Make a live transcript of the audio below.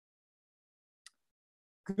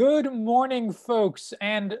Good morning, folks,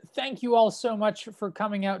 and thank you all so much for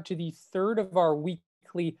coming out to the third of our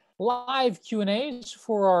weekly live Q&As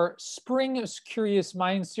for our Spring Curious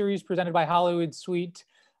Minds series presented by Hollywood Suite.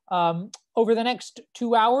 Over the next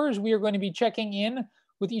 2 hours, we are going to be checking in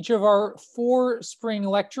with each of our 4 spring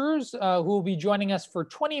lecturers who will be joining us for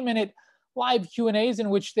 20-minute live Q&As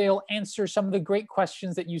in which they'll answer some of the great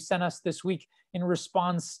questions that you sent us this week in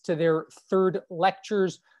response to their third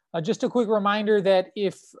lectures. Just a quick reminder that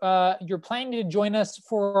if you're planning to join us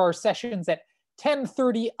for our sessions at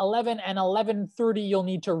 10:30, 11, and 11:30, you'll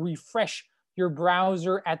need to refresh your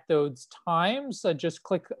browser at those times. Just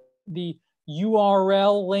click the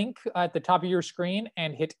URL link at the top of your screen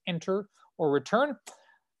and hit enter or return.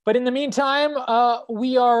 But in the meantime,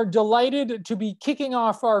 we are delighted to be kicking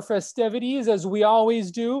off our festivities, as we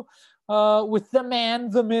always do, with the man,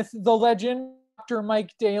 the myth, the legend, Dr.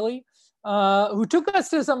 Mike Daley. Who took us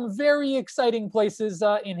to some very exciting places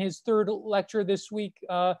in his third lecture this week.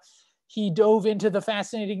 He dove into the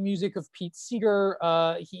fascinating music of Pete Seeger.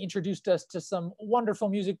 He introduced us to some wonderful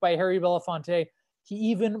music by Harry Belafonte. He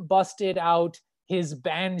even busted out his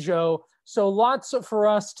banjo. So lots for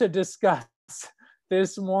us to discuss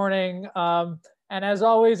this morning. And as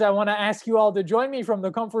always, I want to ask you all to join me from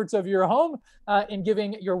the comforts of your home in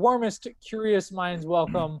giving your warmest Curious Minds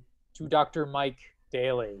welcome to Dr. Mike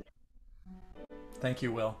Daley. Thank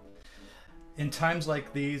you, Will. In times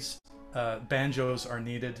like these, banjos are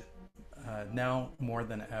needed now more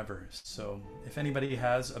than ever. So if anybody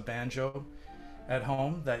has a banjo at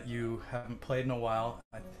home that you haven't played in a while,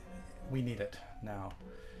 we need it now.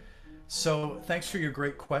 So thanks for your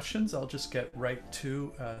great questions. I'll just get right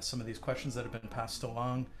to some of these questions that have been passed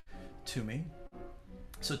along to me.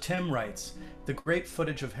 So Tim writes, the great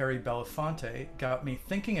footage of Harry Belafonte got me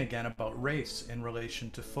thinking again about race in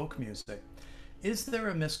relation to folk music. Is there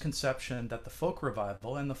a misconception that the folk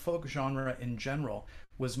revival and the folk genre in general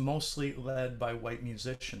was mostly led by white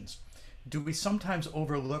musicians? Do we sometimes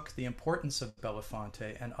overlook the importance of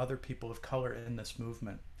Belafonte and other people of color in this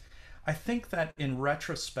movement? I think that in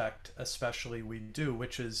retrospect, especially, we do,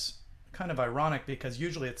 which is kind of ironic because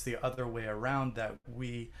usually it's the other way around, that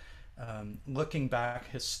we, looking back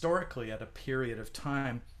historically at a period of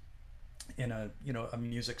time in a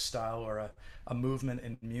music style or a movement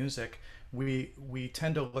in music, we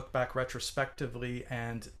tend to look back retrospectively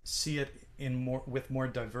and see it with more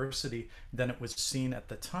diversity than it was seen at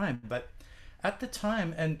the time. But at the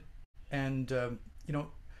time,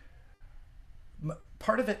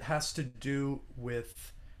 part of it has to do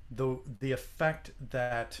with the effect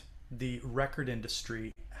that the record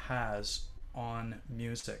industry has on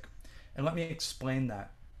music. And let me explain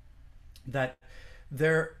that.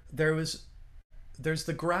 There's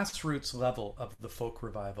the grassroots level of the folk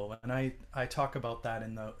revival, and I talk about that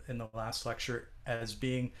in the last lecture as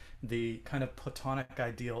being the kind of platonic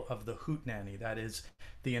ideal of the hootenanny. That is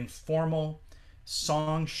the informal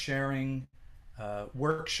song sharing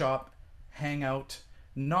workshop hangout,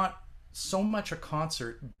 not so much a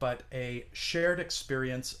concert, but a shared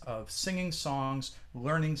experience of singing songs,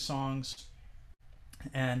 learning songs,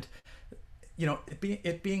 and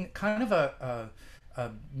it being kind of a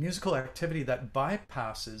musical activity that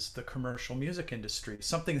bypasses the commercial music industry,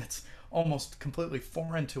 something that's almost completely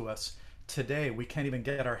foreign to us today. We can't even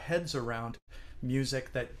get our heads around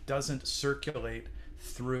music that doesn't circulate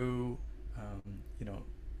through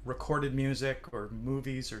recorded music or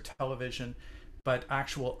movies or television, but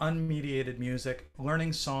actual unmediated music,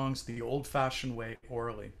 learning songs the old-fashioned way,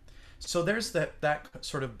 orally. So there's that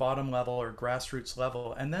sort of bottom level or grassroots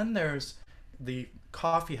level, and then there's the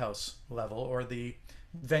coffee house level or the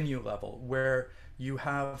venue level, where you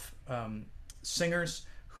have singers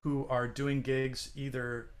who are doing gigs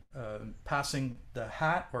either passing the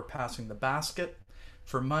hat or passing the basket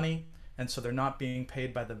for money, and so they're not being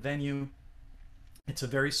paid by the venue. It's a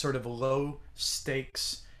very sort of low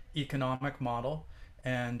stakes economic model,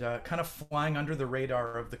 and kind of flying under the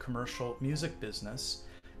radar of the commercial music business.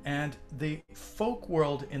 And the folk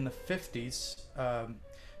world in the 50s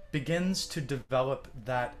begins to develop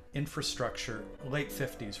that infrastructure, late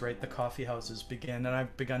 50s, right? The coffee houses begin, and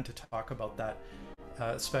I've begun to talk about that,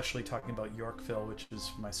 especially talking about Yorkville, which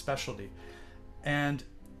is my specialty. And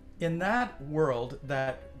in that world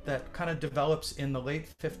that kind of develops in the late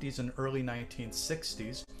 50s and early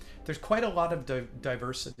 1960s, there's quite a lot of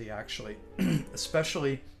diversity, actually,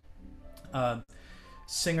 especially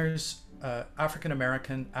singers,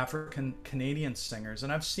 African-American, African-Canadian singers.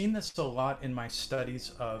 And I've seen this a lot in my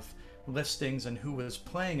studies of listings and who was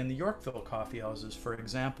playing in the Yorkville coffee houses, for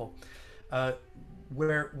example,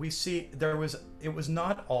 where we see it was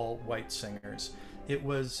not all white singers. It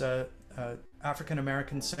was African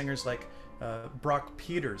American singers like Brock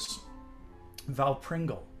Peters, Val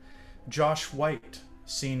Pringle, Josh White,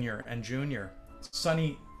 Sr. and Jr.,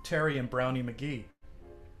 Sonny Terry and Brownie McGee,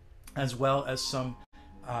 as well as some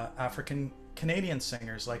African Canadian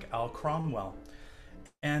singers like Al Cromwell.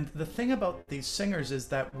 And the thing about these singers is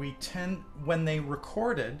that we tend, when they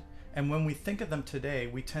recorded, and when we think of them today,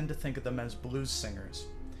 we tend to think of them as blues singers.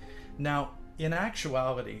 Now, in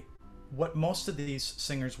actuality, what most of these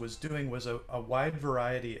singers was doing was a wide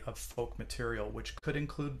variety of folk material, which could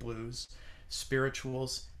include blues,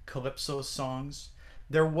 spirituals, calypso songs.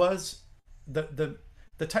 There was the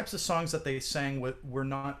types of songs that they sang were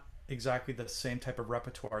not exactly the same type of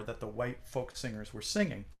repertoire that the white folk singers were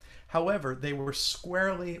singing. However, they were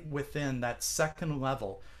squarely within that second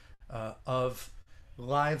level of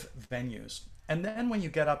live venues. And then when you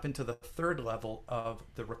get up into the third level of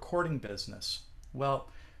the recording business, well,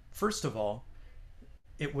 first of all,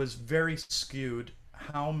 it was very skewed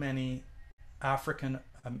how many African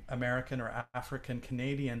American or African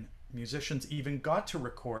Canadian musicians even got to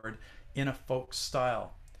record in a folk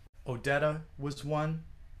style. Odetta was one.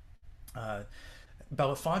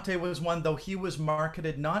 Belafonte was one, though he was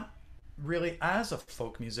marketed not really as a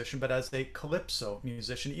folk musician, but as a calypso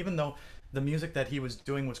musician, even though the music that he was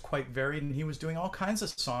doing was quite varied, and he was doing all kinds of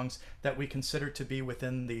songs that we consider to be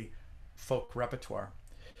within the folk repertoire.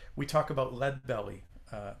 We talk about Leadbelly,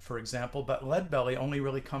 for example, but Leadbelly only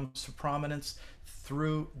really comes to prominence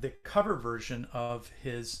through the cover version of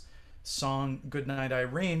his song Goodnight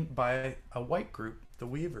Irene by a white group, the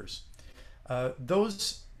Weavers.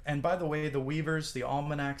 And by the way, the Weavers, the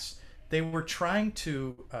Almanacs, they were trying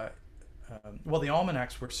to, the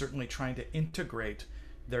Almanacs were certainly trying to integrate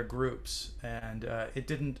their groups, and it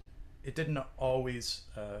didn't always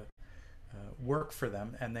work for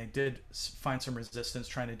them, and they did find some resistance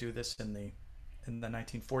trying to do this in the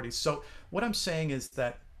 1940s. So what I'm saying is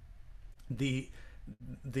that the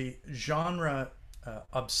genre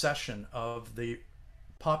obsession of the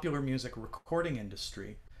popular music recording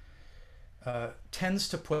industry tends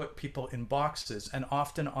to put people in boxes, and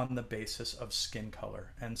often on the basis of skin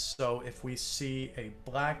color. And so if we see a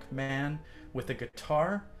black man with a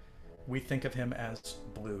guitar, we think of him as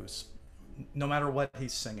blues, no matter what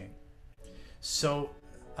he's singing. So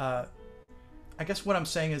I guess what I'm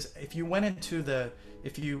saying is, if you went into the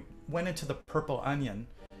Purple Onion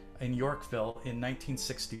in Yorkville in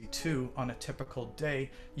 1962 on a typical day,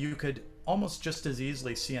 you could almost just as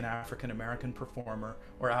easily see an African American performer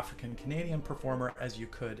or African Canadian performer as you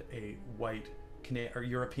could a white or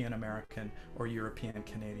European American or European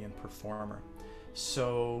Canadian performer.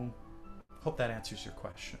 So hope that answers your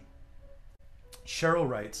question. Cheryl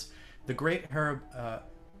writes, the great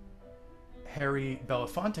Harry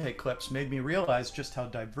Belafonte clips made me realize just how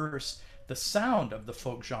diverse the sound of the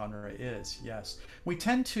folk genre is. Yes, we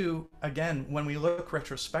tend to, again, when we look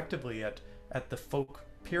retrospectively at the folk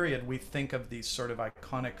period, we think of these sort of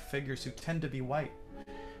iconic figures who tend to be white,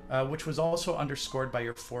 which was also underscored by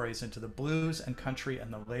your forays into the blues and country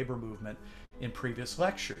and the labor movement in previous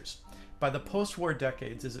lectures. By the post-war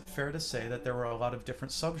decades, is it fair to say that there were a lot of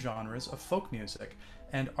different subgenres of folk music?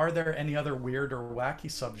 And are there any other weird or wacky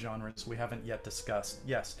subgenres we haven't yet discussed?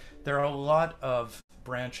 Yes, there are a lot of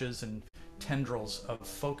branches and tendrils of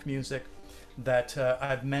folk music that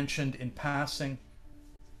I've mentioned in passing.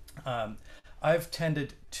 I've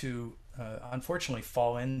tended to, unfortunately,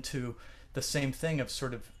 fall into the same thing of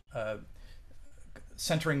sort of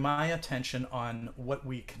centering my attention on what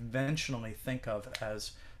we conventionally think of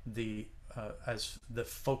as the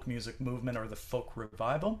folk music movement or the folk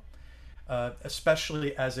revival,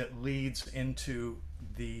 especially as it leads into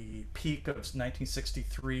the peak of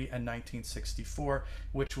 1963 and 1964,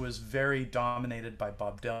 which was very dominated by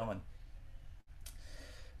Bob Dylan.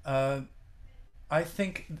 I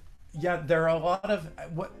think, yeah, there are a lot of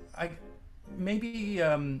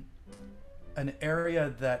an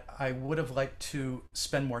area that I would have liked to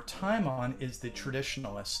spend more time on is the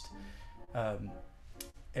traditionalist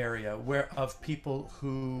area, of people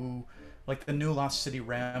who, like the New Lost City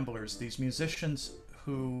Ramblers, these musicians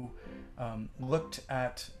who looked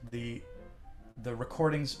at the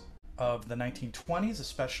recordings of the 1920s,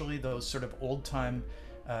 especially those sort of old-time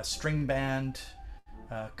string band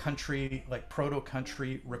country, like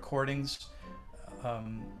proto-country recordings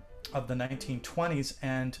of the 1920s,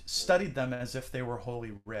 and studied them as if they were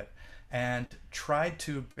Holy Writ, and tried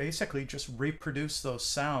to basically just reproduce those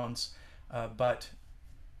sounds, but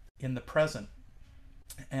in the present.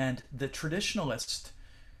 And the traditionalist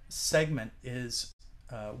segment is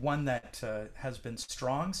one that has been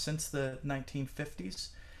strong since the 1950s,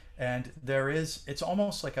 And it's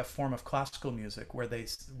almost like a form of classical music where they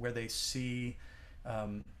see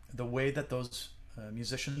the way that those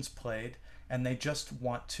musicians played, and they just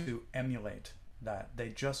want to emulate that. They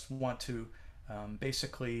just want to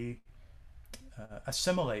basically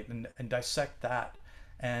assimilate and dissect that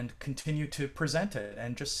and continue to present it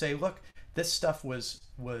and just say, look, this stuff was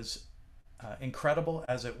incredible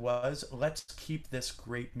as it was. Let's keep this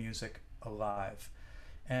great music alive.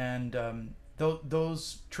 And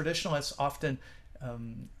those traditionalists often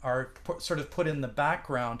sort of put in the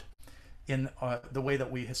background in the way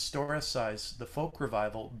that we historicize the folk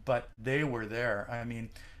revival, but they were there. I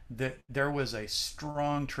mean, there was a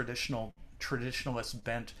strong traditionalist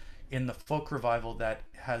bent in the folk revival that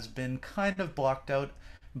has been kind of blocked out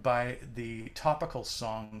by the topical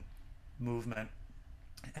song movement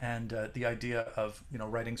and the idea of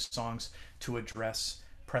writing songs to address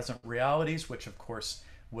present realities, which of course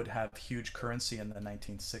would have huge currency in the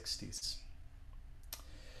 1960s.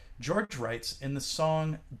 George writes, in the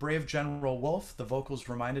song Brave General Wolfe, the vocals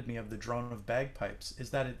reminded me of the drone of bagpipes.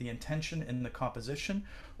 Is that the intention in the composition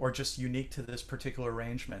or just unique to this particular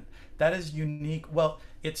arrangement? That is unique. Well,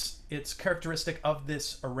 it's characteristic of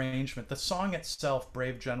this arrangement. The song itself,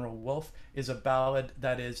 Brave General Wolfe, is a ballad.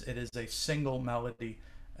 It is a single melody.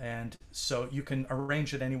 And so you can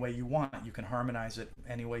arrange it any way you want. You can harmonize it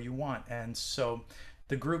any way you want. And so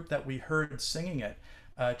the group that we heard singing it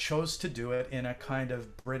chose to do it in a kind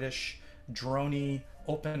of British droney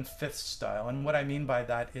open fifth style. And what I mean by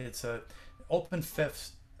that, it's a open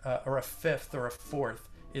fifth or a fifth or a fourth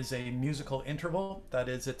is a musical interval. That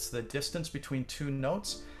is, it's the distance between two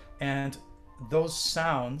notes, and those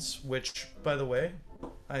sounds, which by the way,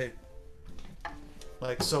 I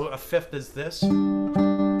like, so a fifth is this, and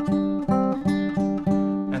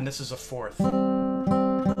this is a fourth.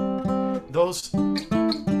 Those, when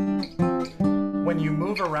you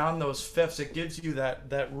move around those fifths, it gives you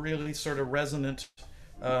that really sort of resonant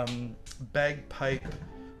bagpipe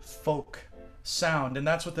folk sound, and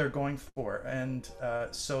that's what they're going for. And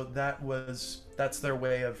so that's their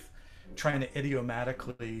way of trying to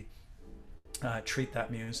idiomatically treat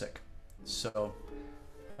that music. So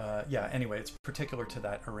yeah, anyway, it's particular to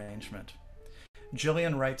that arrangement.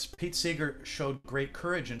 Jillian writes, Pete Seeger showed great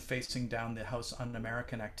courage in facing down the House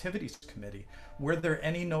Un-American Activities Committee. Were there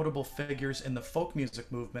any notable figures in the folk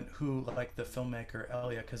music movement who, like the filmmaker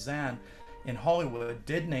Elia Kazan in Hollywood,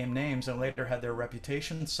 did name names and later had their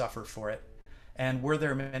reputation suffer for it? And were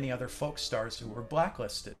there many other folk stars who were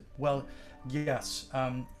blacklisted? Well, yes.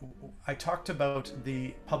 I talked about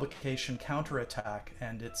the publication Counterattack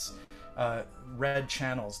and its red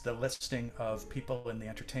channels, the listing of people in the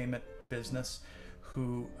entertainment business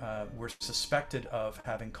who were suspected of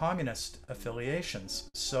having communist affiliations.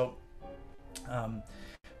 So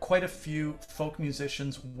quite a few folk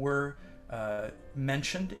musicians were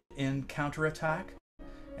mentioned in Counterattack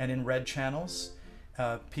and in red channels.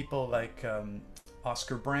 People like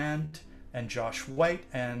Oscar Brand and Josh White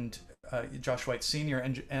and Josh White Sr.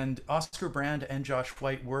 and Oscar Brand and Josh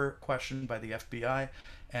White were questioned by the FBI,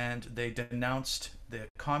 and they denounced the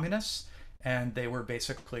communists, and they were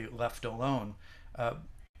basically left alone.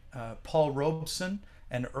 Paul Robeson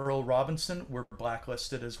and Earl Robinson were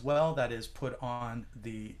blacklisted as well. That is, put on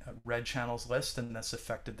the red channels list, and this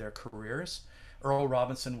affected their careers. Earl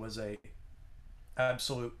Robinson was a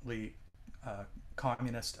absolutely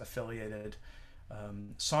communist affiliated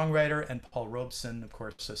songwriter, and Paul Robeson, of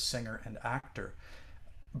course, a singer and actor.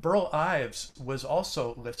 Burl Ives was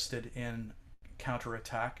also listed in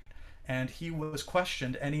Counterattack, and he was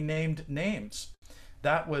questioned, and he named names.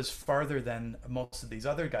 That was farther than most of these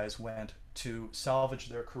other guys went to salvage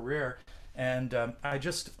their career. And I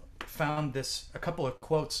just found a couple of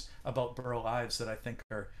quotes about Burl Ives that I think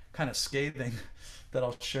are kind of scathing that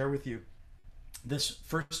I'll share with you. This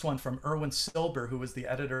first one from Erwin Silber, who was the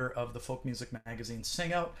editor of the folk music magazine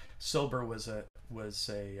Sing Out. Silber was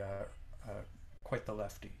quite the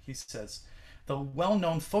lefty. He says, the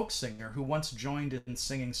well-known folk singer who once joined in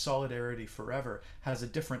singing Solidarity Forever has a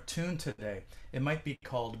different tune today. It might be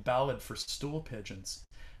called Ballad for Stool Pigeons.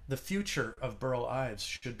 The future of Burl Ives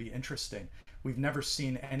should be interesting. We've never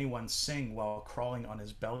seen anyone sing while crawling on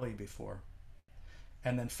his belly before.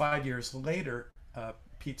 And then 5 years later,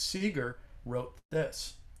 Pete Seeger wrote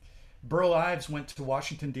this. Burl Ives went to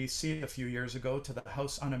Washington, D.C. a few years ago to the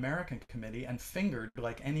House Un-American Committee and fingered,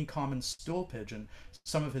 like any common stool pigeon,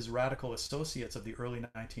 some of his radical associates of the early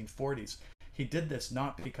 1940s. He did this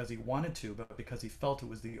not because he wanted to, but because he felt it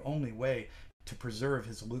was the only way to preserve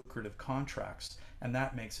his lucrative contracts, and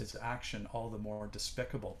that makes his action all the more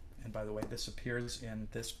despicable. And by the way, this appears in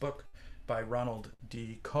this book by Ronald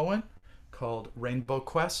D. Cohen called Rainbow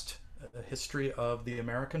Quest, A History of the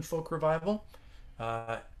American Folk Revival.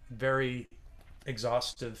 Very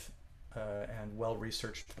exhaustive and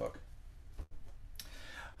well-researched book.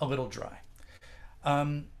 A little dry.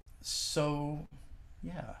 So,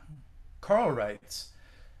 yeah. Carl writes,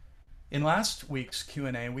 in last week's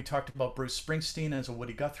Q&A, we talked about Bruce Springsteen as a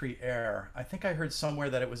Woody Guthrie heir. I think I heard somewhere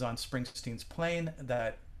that it was on Springsteen's plane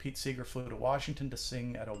that Pete Seeger flew to Washington to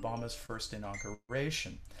sing at Obama's first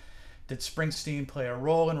inauguration. Did Springsteen play a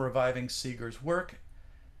role in reviving Seeger's work?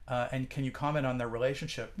 And can you comment on their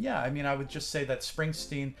relationship? Yeah, I mean, I would just say that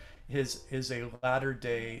Springsteen is a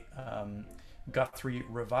latter-day Guthrie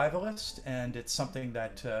revivalist, and it's something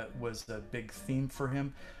that was a big theme for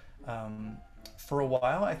him for a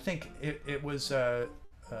while. I think it was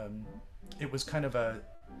kind of a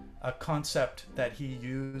concept that he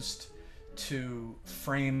used to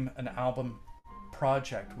frame an album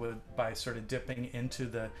project by sort of dipping into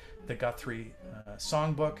the Guthrie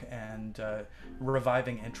songbook and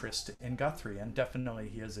reviving interest in Guthrie. And definitely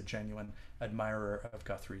he is a genuine admirer of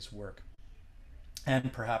Guthrie's work,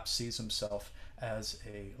 and perhaps sees himself as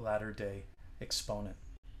a latter-day exponent.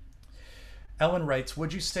 Ellen writes,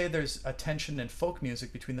 would you say there's a tension in folk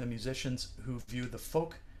music between the musicians who view the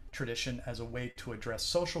folk tradition as a way to address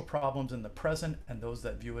social problems in the present and those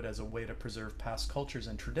that view it as a way to preserve past cultures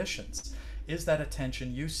and traditions? Is that a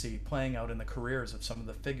tension you see playing out in the careers of some of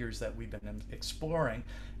the figures that we've been exploring,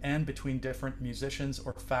 and between different musicians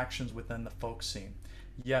or factions within the folk scene?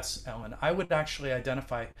 Yes, Ellen. I would actually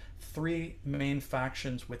identify three main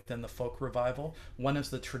factions within the folk revival. One is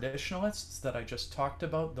the traditionalists that I just talked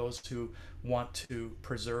about, those who want to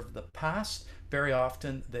preserve the past. Very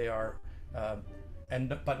often they are,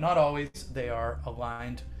 but not always, they are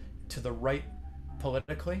aligned to the right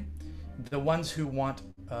politically. The ones who want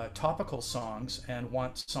topical songs and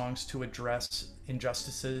want songs to address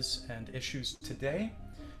injustices and issues today,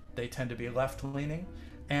 they tend to be left-leaning.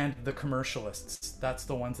 And the commercialists, that's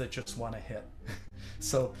the ones that just want to hit.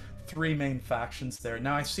 So three main factions there.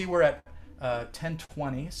 Now I see we're at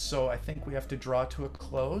 10:20, so I think we have to draw to a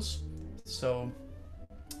close. So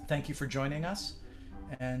thank you for joining us,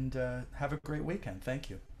 and have a great weekend. Thank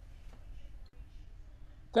you.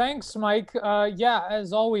 Thanks, Mike. Yeah,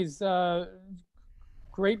 as always,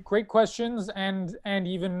 great questions, and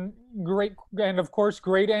even great, and of course,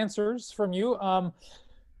 great answers from you.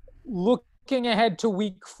 Looking ahead to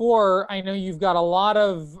week 4, I know you've got a lot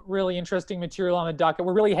of really interesting material on the docket.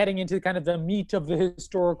 We're really heading into kind of the meat of the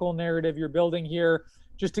historical narrative you're building here.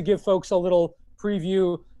 Just to give folks a little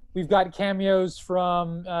preview, we've got cameos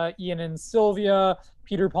from Ian and Sylvia,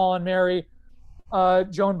 Peter, Paul and Mary,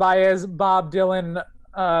 Joan Baez, Bob Dylan.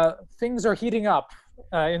 Things are heating up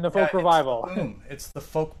in the folk revival. It's the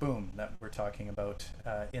folk boom that we're talking about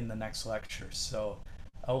in the next lecture. So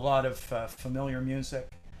a lot of familiar music,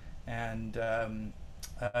 and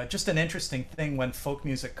just an interesting thing when folk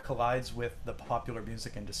music collides with the popular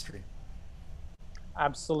music industry.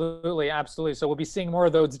 Absolutely, absolutely. So we'll be seeing more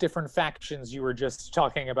of those different factions you were just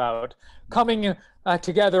talking about coming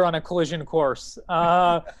together on a collision course.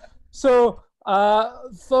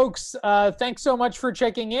 Folks, thanks so much for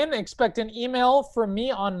checking in. Expect an email from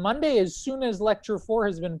me on Monday as soon as Lecture 4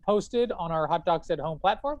 has been posted on our Hot Docs at Home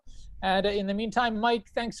platform. And in the meantime,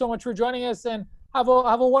 Mike, thanks so much for joining us, and have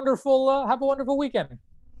a wonderful weekend.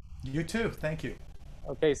 You too. Thank you.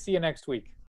 Okay, see you next week.